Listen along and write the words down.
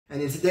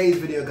And in today's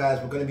video, guys,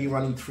 we're going to be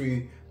running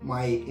through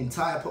my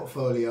entire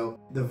portfolio.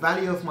 The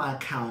value of my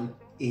account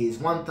is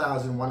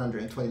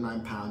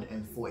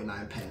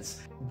 £1,129.49.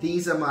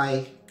 These are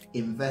my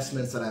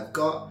investments that I've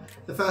got.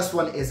 The first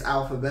one is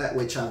Alphabet,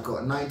 which I've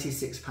got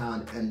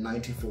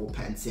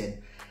 £96.94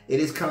 in. It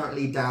is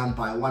currently down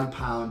by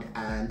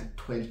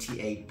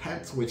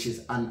 £1.28, which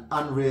is an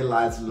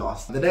unrealized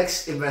loss. The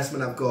next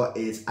investment I've got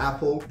is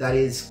Apple. That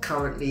is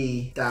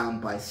currently down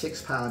by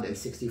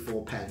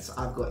 £6.64.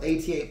 I've got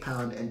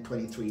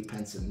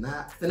 £88.23 in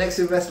that. The next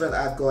investment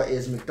I've got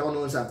is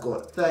McDonald's. I've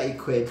got 30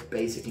 quid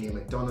basically in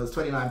McDonald's,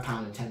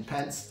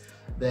 £29.10.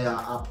 They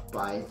are up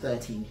by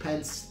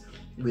 13p.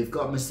 We've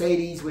got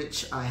Mercedes,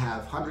 which I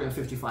have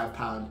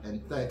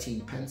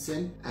 £155.13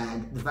 in,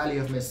 and the value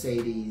of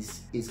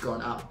Mercedes is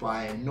gone up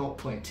by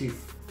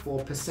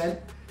 0.24%.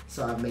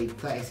 So I've made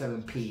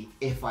 37p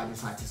if I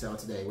decide to sell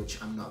today,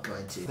 which I'm not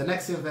going to. The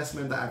next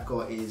investment that I've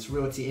got is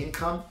Realty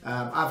Income.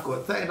 I've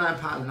got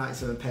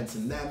 £39.97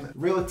 in them.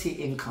 Realty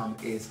Income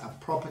is a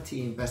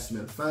property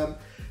investment firm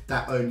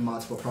that own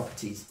multiple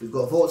properties. We've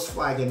got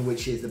Volkswagen,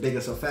 which is the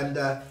biggest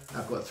offender.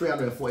 I've got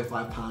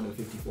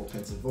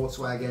 £345.54 in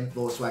Volkswagen.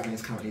 Volkswagen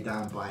is currently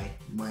down by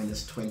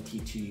minus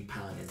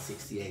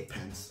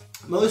 £22.68.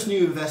 Most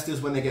new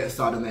investors, when they get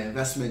started on their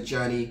investment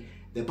journey,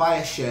 they buy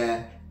a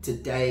share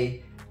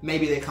today.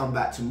 Maybe they come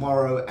back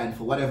tomorrow and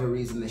for whatever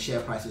reason the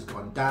share price has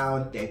gone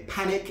down, they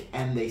panic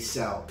and they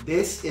sell.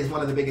 This is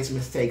one of the biggest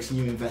mistakes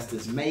new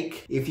investors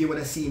make. If you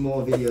want to see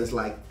more videos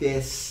like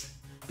this,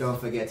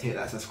 don't forget to hit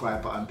that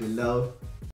subscribe button below